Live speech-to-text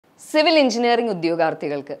Civil Engineering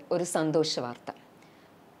ഉദ്യോഗാർത്ഥികൾക്ക് ഒരു സന്തോഷ വാർത്ത.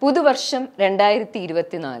 പുതുവർഷം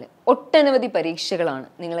 2024 ഒട്ടനവധി പരീക്ഷകളാണ്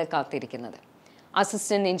നിങ്ങളെ കാത്തിരിക്കുന്നത്.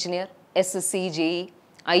 Assistant engineer, SSC JE,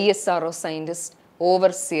 ISRO scientist,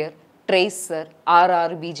 overseer, tracer,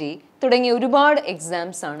 RRB JE തുടങ്ങിയ ഒരുപാട്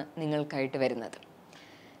എക്സാംസ് ആണ് നിങ്ങൾക്കായിട്ട് വരുന്നത്.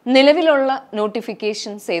 നിലവിലുള്ള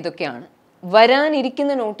നോട്ടിഫിക്കേഷൻസ് ഏതൊക്കെയാണ്,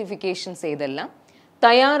 വരാനിരിക്കുന്ന നോട്ടിഫിക്കേഷൻസ് ഏതെല്ലാം,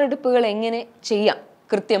 തയ്യാറെടുപ്പുകൾ എങ്ങനെ ചെയ്യാം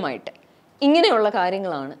കൃത്യമായിട്ട്, ഇങ്ങനെയുള്ള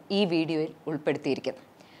കാര്യങ്ങളാണ് ഈ വീഡിയോയിൽ ഉൾപ്പെടുത്തിയിരിക്കുന്നത്.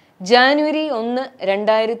 ജാനുവരി 1,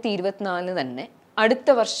 2024 തന്നെ അടുത്ത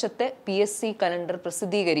വർഷത്തെ PSC കലണ്ടർ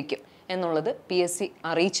പ്രസിദ്ധീകരിക്കും എന്നുള്ളത് PSC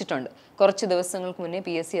അറിയിച്ചിട്ടുണ്ട്. കുറച്ച് ദിവസങ്ങൾക്ക് മുന്നേ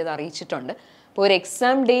PSC അത് അറിയിച്ചിട്ടുണ്ട്. അപ്പോൾ ഒരു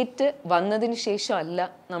എക്സാം ഡേറ്റ് വന്നതിന് ശേഷമല്ല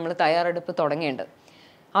നമ്മൾ തയ്യാറെടുപ്പ് തുടങ്ങേണ്ടത്.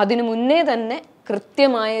 അതിനു മുന്നേ തന്നെ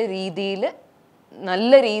കൃത്യമായ രീതിയിൽ,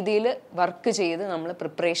 നല്ല രീതിയിൽ വർക്ക് ചെയ്ത് നമ്മൾ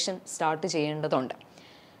പ്രിപ്പറേഷൻ സ്റ്റാർട്ട് ചെയ്യേണ്ടതുണ്ട്.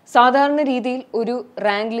 സാധാരണ രീതിയിൽ ഒരു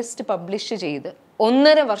റാങ്ക് ലിസ്റ്റ് പബ്ലിഷ് ചെയ്ത്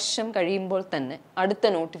 1.5 വർഷം കഴിയുമ്പോൾ തന്നെ അടുത്ത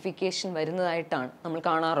നോട്ടിഫിക്കേഷൻ വരുന്നതായിട്ടാണ് നമ്മൾ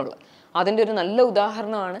കാണാറുള്ളത്. അതിൻ്റെ ഒരു നല്ല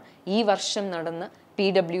ഉദാഹരണമാണ് ഈ വർഷം നടന്ന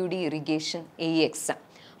PWD ഇറിഗേഷൻ AE എക്സാം.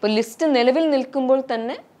 അപ്പോൾ ലിസ്റ്റ് നിലവിൽ നിൽക്കുമ്പോൾ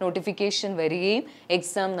തന്നെ നോട്ടിഫിക്കേഷൻ വരികയും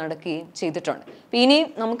എക്സാം നടക്കുകയും ചെയ്തിട്ടുണ്ട്. ഇനിയും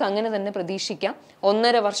നമുക്ക് അങ്ങനെ തന്നെ പ്രതീക്ഷിക്കാം.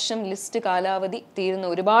 1.5 വർഷം ലിസ്റ്റ് കാലാവധി തീരുന്ന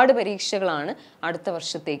ഒരുപാട് പരീക്ഷകളാണ് അടുത്ത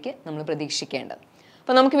വർഷത്തേക്ക് നമ്മൾ പ്രതീക്ഷിക്കേണ്ടത്.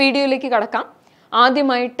 അപ്പോൾ നമുക്ക് വീഡിയോയിലേക്ക് കടക്കാം.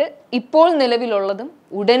 ആദ്യമായിട്ട് ഇപ്പോൾ നിലവിലുള്ളതും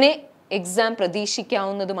ഉടനെ എക്സാം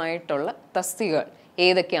പ്രതീക്ഷിക്കാവുന്നതുമായിട്ടുള്ള തസ്തികകൾ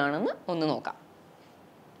ഏതൊക്കെയാണെന്ന് ഒന്ന് നോക്കാം.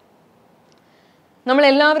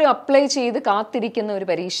 നമ്മളെല്ലാവരും അപ്ലൈ ചെയ്ത് കാത്തിരിക്കുന്ന ഒരു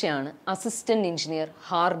പരീക്ഷയാണ് അസിസ്റ്റന്റ് എഞ്ചിനീയർ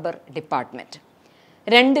ഹാർബർ ഡിപ്പാർട്ട്മെന്റ്.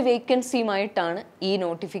 2 വേക്കൻസിയുമായിട്ടാണ് ഈ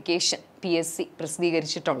നോട്ടിഫിക്കേഷൻ PSC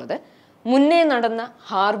പ്രസിദ്ധീകരിച്ചിട്ടുള്ളത്. മുന്നേ നടന്ന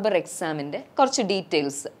ഹാർബർ എക്സാമിൻ്റെ കുറച്ച്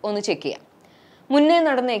ഡീറ്റെയിൽസ് ഒന്ന് ചെക്ക് ചെയ്യാം. മുന്നേ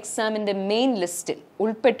നടന്ന എക്സാമിൻ്റെ മെയിൻ ലിസ്റ്റിൽ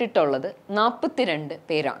ഉൾപ്പെട്ടിട്ടുള്ളത് 42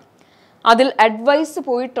 പേരാണ്. അതിൽ അഡ്വൈസ്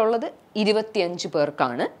പോയിട്ടുള്ളത് 25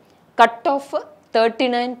 പേർക്കാണ്. കട്ട് ഓഫ്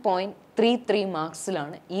 39.33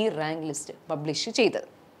 മാർക്സിലാണ് ഈ റാങ്ക് ലിസ്റ്റ് പബ്ലിഷ് ചെയ്തത്.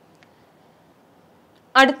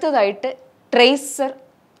 അടുത്തതായിട്ട് ട്രേസർ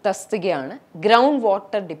തസ്തികയാണ്, ഗ്രൗണ്ട്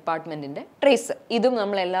വാട്ടർ ഡിപ്പാർട്ട്മെൻറ്റിൻ്റെ ട്രേസർ. ഇതും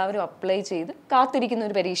നമ്മളെല്ലാവരും അപ്ലൈ ചെയ്ത് കാത്തിരിക്കുന്ന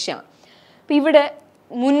ഒരു പരീക്ഷയാണ്. അപ്പം ഇവിടെ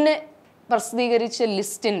മുന്നേ പ്രസിദ്ധീകരിച്ച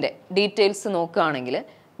ലിസ്റ്റിൻ്റെ ഡീറ്റെയിൽസ് നോക്കുകയാണെങ്കിൽ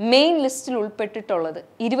മെയിൻ ലിസ്റ്റിൽ ഉൾപ്പെട്ടിട്ടുള്ളത്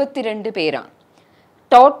 22 പേരാണ്.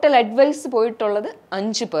 ടോട്ടൽ അഡ്വൈസ് പോയിട്ടുള്ളത്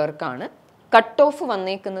 5 പേർക്കാണ്. കട്ട് ഓഫ്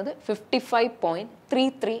വന്നേക്കുന്നത്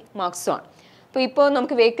 55.33 മാർക്സുമാണ്. അപ്പോൾ ഇപ്പോൾ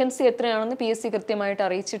നമുക്ക് വേക്കൻസി എത്രയാണെന്ന് PSC കൃത്യമായിട്ട്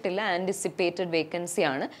അറിയിച്ചിട്ടില്ല. ആൻറ്റിസിപ്പേറ്റഡ്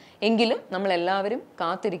വേക്കൻസിയാണ്. എങ്കിലും നമ്മളെല്ലാവരും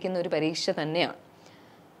കാത്തിരിക്കുന്ന ഒരു പരീക്ഷ തന്നെയാണ്.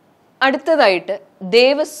 അടുത്തതായിട്ട്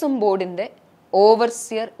ദേവസ്വം ബോർഡിൻ്റെ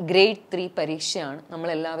ഓവർസിയർ ഗ്രേഡ് 3 പരീക്ഷയാണ്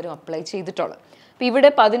നമ്മളെല്ലാവരും അപ്ലൈ ചെയ്തിട്ടുള്ളത്. അപ്പോൾ ഇവിടെ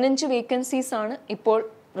 15 വേക്കൻസീസ് ആണ് ഇപ്പോൾ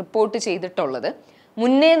റിപ്പോർട്ട് ചെയ്തിട്ടുള്ളത്.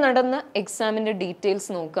 മുന്നേ നടന്ന എക്സാമിൻ്റെ ഡീറ്റെയിൽസ്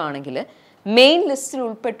നോക്കുകയാണെങ്കിൽ മെയിൻ ലിസ്റ്റിൽ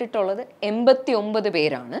ഉൾപ്പെട്ടിട്ടുള്ളത് 89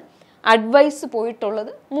 പേരാണ്. അഡ്വൈസ്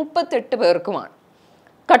പോയിട്ടുള്ളത് 38 പേർക്കുമാണ്.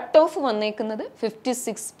 കട്ട് ഓഫ് വന്നേക്കുന്നത്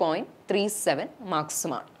 56.37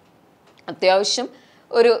 മാർക്സുമാണ്. അത്യാവശ്യം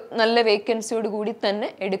ഒരു നല്ല വേക്കൻസിയോട് കൂടി തന്നെ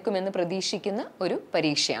എടുക്കുമെന്ന് പ്രതീക്ഷിക്കുന്ന ഒരു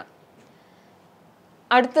പരീക്ഷയാണ്.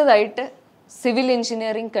 അടുത്തതായിട്ട് സിവിൽ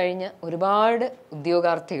എഞ്ചിനീയറിംഗ് കഴിഞ്ഞ ഒരുപാട്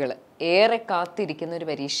ഉദ്യോഗാർത്ഥികൾ ഏറെ കാത്തിരിക്കുന്ന ഒരു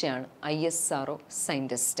പരീക്ഷയാണ് ISRO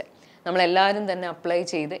സയൻറ്റിസ്റ്റ്. നമ്മളെല്ലാവരും തന്നെ അപ്ലൈ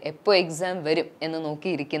ചെയ്ത് എപ്പോൾ എക്സാം വരും എന്ന്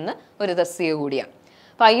നോക്കിയിരിക്കുന്ന ഒരു തസ്തിക കൂടിയാണ്.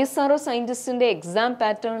 അപ്പോൾ ISRO സയൻറ്റിസ്റ്റിൻ്റെ എക്സാം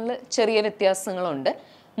പാറ്റേണിൽ ചെറിയ വ്യത്യാസങ്ങളുണ്ട്.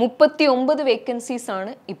 39 വേക്കൻസീസ്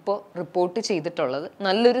ആണ് ഇപ്പോൾ റിപ്പോർട്ട് ചെയ്തിട്ടുള്ളത്.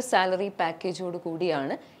 നല്ലൊരു സാലറി പാക്കേജോട്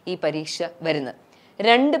കൂടിയാണ് ഈ പരീക്ഷ വരുന്നത്.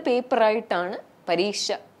 2 പേപ്പറായിട്ടാണ് പരീക്ഷ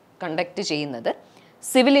കണ്ടക്ട് ചെയ്യുന്നത്.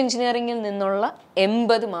 സിവിൽ എഞ്ചിനീയറിംഗിൽ നിന്നുള്ള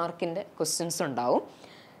 80 മാർക്കിൻ്റെ ക്വസ്റ്റ്യൻസ് ഉണ്ടാവും.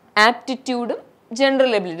 ആപ്റ്റിറ്റ്യൂഡും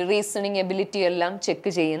ജനറൽ എബിലിറ്റി, റീസണിങ് എബിലിറ്റി എല്ലാം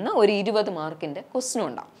ചെക്ക് ചെയ്യുന്ന ഒരു 20 മാർക്കിൻ്റെ ക്വസ്റ്റ്യൻ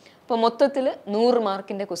ഉണ്ടാവും. അപ്പോൾ മൊത്തത്തിൽ 100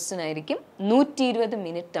 മാർക്കിൻ്റെ ക്വസ്റ്റ്യൻ ആയിരിക്കും. 120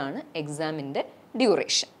 മിനിറ്റാണ് എക്സാമിൻ്റെ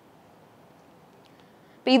ഡ്യൂറേഷൻ.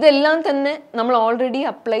 അപ്പം ഇതെല്ലാം തന്നെ നമ്മൾ ഓൾറെഡി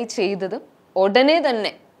അപ്ലൈ ചെയ്തതും ഉടനെ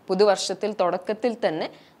തന്നെ പുതുവർഷത്തിൽ തുടക്കത്തിൽ തന്നെ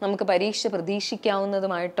നമുക്ക് പരീക്ഷ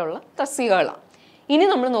പ്രതീക്ഷിക്കാവുന്നതുമായിട്ടുള്ള തസ്തികകളാണ്. ഇനി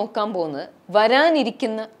നമ്മൾ നോക്കാൻ പോകുന്നത്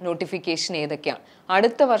വരാനിരിക്കുന്ന നോട്ടിഫിക്കേഷൻ ഏതൊക്കെയാണ്,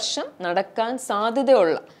 അടുത്ത വർഷം നടക്കാൻ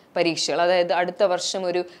സാധ്യതയുള്ള പരീക്ഷകൾ. അതായത് അടുത്ത വർഷം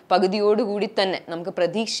ഒരു പകുതിയോടുകൂടി തന്നെ നമുക്ക്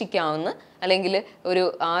പ്രതീക്ഷിക്കാവുന്ന, അല്ലെങ്കിൽ ഒരു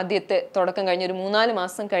ആദ്യത്തെ തുടക്കം കഴിഞ്ഞ ഒരു 3-4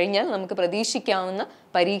 മാസം കഴിഞ്ഞാൽ നമുക്ക് പ്രതീക്ഷിക്കാവുന്ന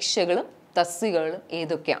പരീക്ഷകളും തസ്തികകളും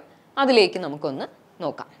ഏതൊക്കെയാണ്, അതിലേക്ക് നമുക്കൊന്ന്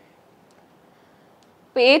നോക്കാം.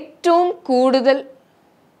 ഇപ്പോൾ ഏറ്റവും കൂടുതൽ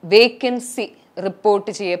വേക്കൻസി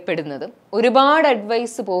റിപ്പോർട്ട് ചെയ്യപ്പെടുന്നതും ഒരുപാട്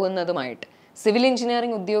അഡ്വൈസ് പോകുന്നതുമായിട്ട് സിവിൽ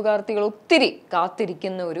എഞ്ചിനീയറിംഗ് ഉദ്യോഗാർത്ഥികൾ ഒത്തിരി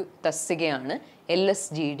കാത്തിരിക്കുന്ന ഒരു തസ്തികയാണ്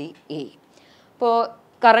LSGD A. അപ്പോൾ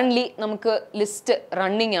കറൻ്റ്ലി നമുക്ക് ലിസ്റ്റ്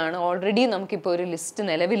റണ്ണിങ് ആണ്. ഓൾറെഡി നമുക്കിപ്പോൾ ഒരു ലിസ്റ്റ്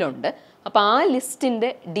നിലവിലുണ്ട്. അപ്പോൾ ആ ലിസ്റ്റിൻ്റെ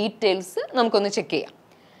ഡീറ്റെയിൽസ് നമുക്കൊന്ന് ചെക്ക് ചെയ്യാം.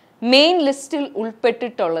 മെയിൻ ലിസ്റ്റിൽ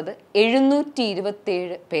ഉൾപ്പെട്ടിട്ടുള്ളത്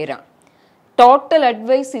 727 പേരാണ്. ടോട്ടൽ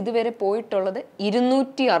അഡ്വൈസ് ഇതുവരെ പോയിട്ടുള്ളത്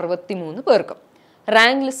 263 പേർക്കും.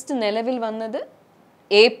 റാങ്ക് ലിസ്റ്റ് നിലവിൽ വന്നത്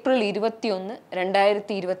ഏപ്രിൽ 21,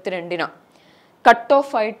 2022 കട്ട്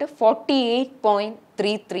ഓഫ് ആയിട്ട്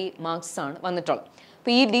 48.33 മാർക്സ് ആണ് വന്നിട്ടുള്ളത്.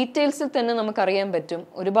 അപ്പോൾ ഈ ഡീറ്റെയിൽസിൽ തന്നെ നമുക്കറിയാൻ പറ്റും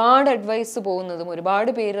ഒരുപാട് അഡ്വൈസ് പോകുന്നതും ഒരുപാട്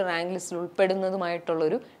പേര് റാങ്ക് ലിസ്റ്റിൽ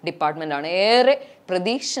ഉൾപ്പെടുന്നതുമായിട്ടുള്ളൊരു ഡിപ്പാർട്ട്മെൻറ്റാണ്. ഏറെ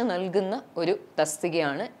പ്രതീക്ഷ നൽകുന്ന ഒരു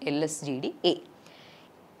തസ്തികയാണ് LSGD A.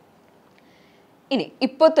 ഇനി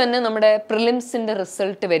ഇപ്പോൾ തന്നെ നമ്മുടെ പ്രിലിംസിൻ്റെ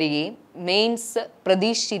റിസൾട്ട് വരികയും മെയിൻസ്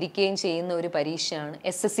പ്രതീക്ഷിച്ചിരിക്കുകയും ചെയ്യുന്ന ഒരു പരീക്ഷയാണ്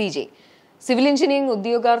SSCJ. സിവിൽ എഞ്ചിനീയറിംഗ്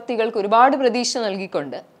ഉദ്യോഗാർത്ഥികൾക്ക് ഒരുപാട് പ്രതീക്ഷ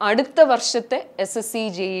നൽകിക്കൊണ്ട് അടുത്ത വർഷത്തെ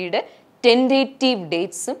SSCJയുടെ ടെൻറ്റേറ്റീവ്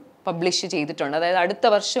ഡേറ്റ്സും പബ്ലിഷ് ചെയ്തിട്ടുണ്ട്. അതായത് അടുത്ത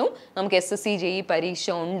വർഷവും നമുക്ക് SSCJ പരീക്ഷ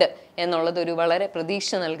ഉണ്ട് എന്നുള്ളത് ഒരു വളരെ പ്രതീക്ഷ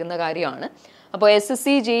നൽകുന്ന കാര്യമാണ്. അപ്പോൾ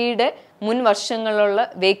SSCJയുടെ മുൻ വർഷങ്ങളിലുള്ള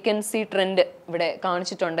വേക്കൻസി ട്രെൻഡ് ഇവിടെ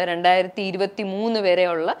കാണിച്ചിട്ടുണ്ട്. 2023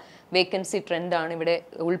 വരെയുള്ള വേക്കൻസി ട്രെൻഡാണ് ഇവിടെ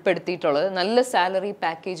ഉൾപ്പെടുത്തിയിട്ടുള്ളത്. നല്ല സാലറി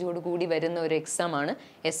പാക്കേജോട് കൂടി വരുന്ന ഒരു എക്സാമാണ്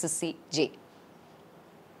SSCJ.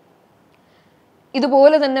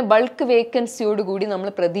 ഇതുപോലെ തന്നെ ബൾക്ക് വേക്കൻസിയോട് കൂടി നമ്മൾ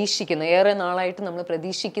പ്രതീക്ഷിക്കുന്ന, ഏറെ നാളായിട്ട് നമ്മൾ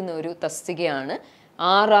പ്രതീക്ഷിക്കുന്ന ഒരു തസ്തികയാണ്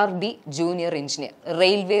RRB junior engineer,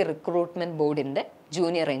 railway recruitment ബോർഡിൻ്റെ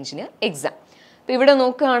ജൂനിയർ എഞ്ചിനീയർ എക്സാം. അപ്പോൾ ഇവിടെ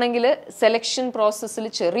നോക്കുകയാണെങ്കിൽ സെലക്ഷൻ പ്രോസസ്സിൽ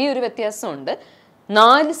ചെറിയൊരു വ്യത്യാസമുണ്ട്.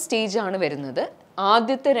 4 സ്റ്റേജാണ് വരുന്നത്.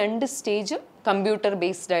 ആദ്യത്തെ 2 സ്റ്റേജും കമ്പ്യൂട്ടർ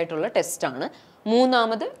ബേസ്ഡ് ആയിട്ടുള്ള ടെസ്റ്റാണ്.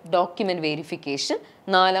 3ാമത് ഡോക്യുമെന്റ് വെരിഫിക്കേഷൻ,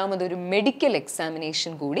 4ാമത് ഒരു മെഡിക്കൽ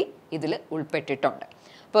എക്സാമിനേഷൻ കൂടി ഇതിൽ ഉൾപ്പെട്ടിട്ടുണ്ട്.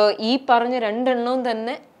 അപ്പോൾ ഈ പറഞ്ഞ 2 എണ്ണവും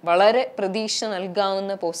തന്നെ വളരെ പ്രതീക്ഷ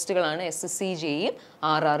നൽകാവുന്ന പോസ്റ്റുകളാണ് SSCJയും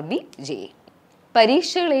RRBJയും.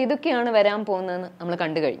 പരീക്ഷകൾ ഏതൊക്കെയാണ് വരാൻ പോകുന്നതെന്ന് നമ്മൾ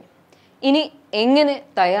കണ്ടു കഴിഞ്ഞു. ഇനി എങ്ങനെ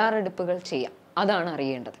തയ്യാറെടുപ്പുകൾ ചെയ്യാം അതാണ്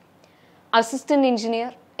അറിയേണ്ടത്. Assistant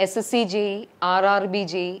engineer, SSCJ,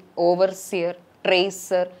 RRBJ, overseer,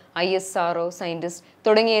 tracer, ISRO, scientist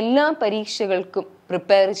തുടങ്ങിയ എല്ലാ പരീക്ഷകൾക്കും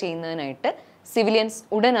പ്രിപ്പയർ ചെയ്യുന്നതിനായിട്ട് സിവിലിയൻസ്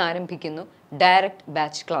ഉടൻ ആരംഭിക്കുന്നു direct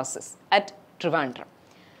batch classes at Trivandrum.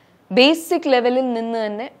 Basic ലെവലിൽ നിന്ന്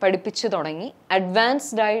തന്നെ പഠിപ്പിച്ചു തുടങ്ങി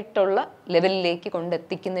അഡ്വാൻസ്ഡ് ആയിട്ടുള്ള ലെവലിലേക്ക്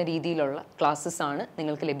കൊണ്ടെത്തിക്കുന്ന രീതിയിലുള്ള ക്ലാസ്സസ് ആണ്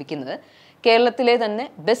നിങ്ങൾക്ക് ലഭിക്കുന്നത്. കേരളത്തിലെ തന്നെ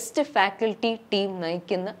ബെസ്റ്റ് ഫാക്കൽറ്റി ടീം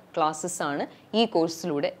നയിക്കുന്ന ക്ലാസ്സസ് ആണ് ഈ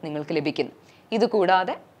കോഴ്സിലൂടെ നിങ്ങൾക്ക് ലഭിക്കുന്നത്.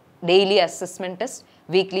 ഇതുകൂടാതെ daily assessment test,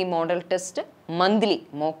 weekly model test, monthly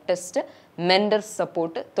mock test, mentor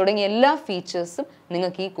support തുടങ്ങിയ എല്ലാ ഫീച്ചേഴ്സും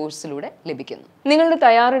നിങ്ങൾക്ക് ഈ കോഴ്സിലൂടെ ലഭിക്കുന്നു. നിങ്ങളുടെ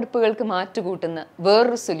തയ്യാറെടുപ്പുകൾക്ക് മാറ്റുകൂട്ടുന്ന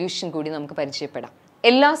വേറൊരു സൊല്യൂഷൻ കൂടി നമുക്ക് പരിചയപ്പെടാം.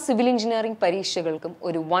 എല്ലാ സിവിൽ എഞ്ചിനീയറിംഗ് പരീക്ഷകൾക്കും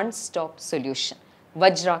ഒരു 1 stop solution,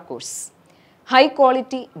 വജ്ര course. High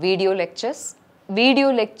quality video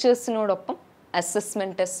ലെക്ചേഴ്സിനോടൊപ്പം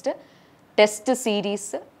assessment test, test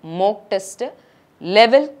series, mock test,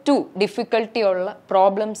 level 2 difficulty ഉള്ള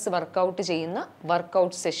പ്രോബ്ലംസ് വർക്കൗട്ട് ചെയ്യുന്ന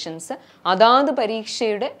വർക്കൗട്ട് സെഷൻസ്, അതാത്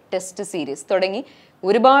പരീക്ഷയുടെ ടെസ്റ്റ് സീരീസ് തുടങ്ങി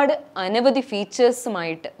ഒരുപാട് അനവധി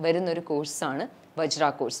ഫീച്ചേഴ്സുമായിട്ട് വരുന്നൊരു കോഴ്സാണ് വജ്ര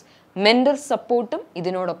കോഴ്സ്. മെന്റർ സപ്പോർട്ടും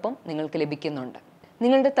ഇതിനോടൊപ്പം നിങ്ങൾക്ക് ലഭിക്കുന്നുണ്ട്.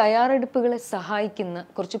 നിങ്ങളുടെ തയ്യാറെടുപ്പുകളെ സഹായിക്കുന്ന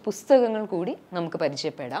കുറച്ച് പുസ്തകങ്ങൾ കൂടി നമുക്ക്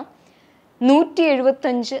പരിചയപ്പെടാം.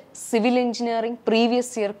 175 civil engineering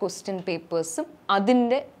previous year question പേപ്പേഴ്സും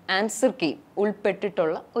അതിൻ്റെ ആൻസർ കീയും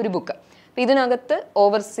ഉൾപ്പെട്ടിട്ടുള്ള ഒരു ബുക്ക്. അപ്പോൾ ഇതിനകത്ത്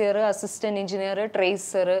overseer, assistant engineer,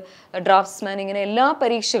 tracer, draughtsman ഇങ്ങനെ എല്ലാ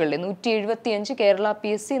പരീക്ഷകളുടെയും 175 കേരള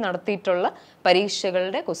PSC നടത്തിയിട്ടുള്ള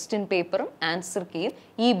പരീക്ഷകളുടെ ക്വസ്റ്റ്യൻ പേപ്പറും ആൻസർ കീയും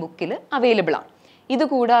ഈ ബുക്കിൽ അവൈലബിൾ ആണ്.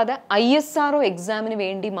 ഇതുകൂടാതെ ISRO എക്സാമിന്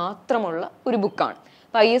വേണ്ടി മാത്രമുള്ള ഒരു ബുക്കാണ്.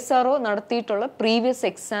 അപ്പോൾ ISRO നടത്തിയിട്ടുള്ള പ്രീവിയസ്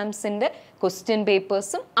എക്സാംസിൻ്റെ ക്വസ്റ്റ്യൻ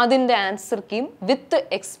പേപ്പേഴ്സും അതിൻ്റെ ആൻസർ കീയും വിത്ത്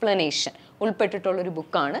എക്സ്പ്ലനേഷൻ ഉൾപ്പെട്ടിട്ടുള്ളൊരു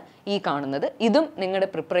ബുക്കാണ് ഈ കാണുന്നത്. ഇതും നിങ്ങളുടെ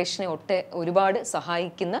പ്രിപ്പറേഷനെ ഒരുപാട്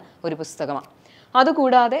സഹായിക്കുന്ന ഒരു പുസ്തകമാണ്.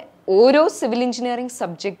 അതുകൂടാതെ ഓരോ civil engineering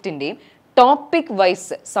സബ്ജക്റ്റിൻ്റെയും topic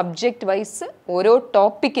wise, subject vice ഓരോ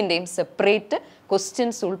ടോപ്പിക്കിൻ്റെയും സെപ്പറേറ്റ്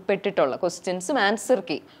ക്വസ്റ്റ്യൻസ് ഉൾപ്പെട്ടിട്ടുള്ള, ക്വസ്റ്റ്യൻസും ആൻസർ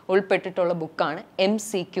കീ ഉൾപ്പെട്ടിട്ടുള്ള ബുക്കാണ്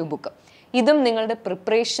MCQ ബുക്ക്. ഇതും നിങ്ങളുടെ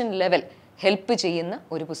പ്രിപ്പറേഷൻ ലെവൽ ഹെൽപ്പ് ചെയ്യുന്ന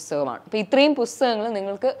ഒരു പുസ്തകമാണ്. അപ്പോൾ ഇത്രയും പുസ്തകങ്ങൾ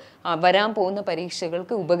നിങ്ങൾക്ക് വരാൻ പോകുന്ന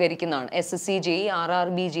പരീക്ഷകൾക്ക് ഉപകരിക്കുന്നതാണ്. SSCJ,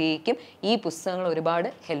 RRBJയ്ക്കും ഈ പുസ്തകങ്ങൾ ഒരുപാട്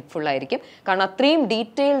ഹെൽപ്ഫുൾ ആയിരിക്കും. കാരണം അത്രയും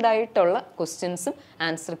ഡീറ്റെയിൽഡ് ആയിട്ടുള്ള ക്വസ്റ്റ്യൻസും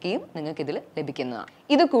ആൻസർ കീയും നിങ്ങൾക്ക് ഇതിൽ ലഭിക്കുന്നതാണ്.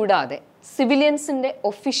 ഇതുകൂടാതെ സിവിലിയൻസിൻ്റെ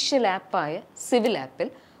ഒഫീഷ്യൽ ആപ്പായ CivilAppൽ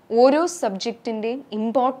ഓരോ സബ്ജക്റ്റിൻ്റെയും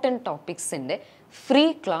ഇമ്പോർട്ടൻറ്റ് ടോപ്പിക്സിൻ്റെ ഫ്രീ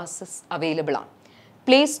ക്ലാസ്സസ് അവൈലബിൾ ആണ്.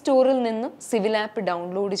 പ്ലേ സ്റ്റോറിൽ നിന്നും CivilApp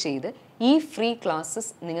ഡൗൺലോഡ് ചെയ്ത് ഈ ഫ്രീ ക്ലാസ്സസ്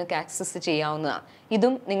നിങ്ങൾക്ക് ആക്സസ് ചെയ്യാവുന്നതാണ്.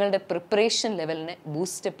 ഇതും നിങ്ങളുടെ പ്രിപ്പറേഷൻ ലെവലിനെ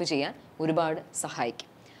ബൂസ്റ്റപ്പ് ചെയ്യാൻ ഒരുപാട് സഹായിക്കും.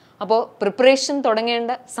 അപ്പോൾ പ്രിപ്പറേഷൻ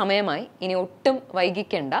തുടങ്ങേണ്ട സമയമായി. ഇനി ഒട്ടും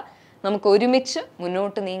വൈകിക്കേണ്ട, നമുക്ക് ഒരുമിച്ച്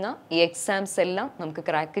മുന്നോട്ട് നീങ്ങാം. ഈ എക്സാംസ് എല്ലാം നമുക്ക്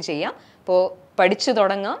ക്രാക്ക് ചെയ്യാം. അപ്പോൾ പഠിച്ചു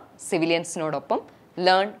തുടങ്ങാം സിവിലിയൻസിനോടൊപ്പം.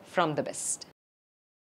 Learn from the best.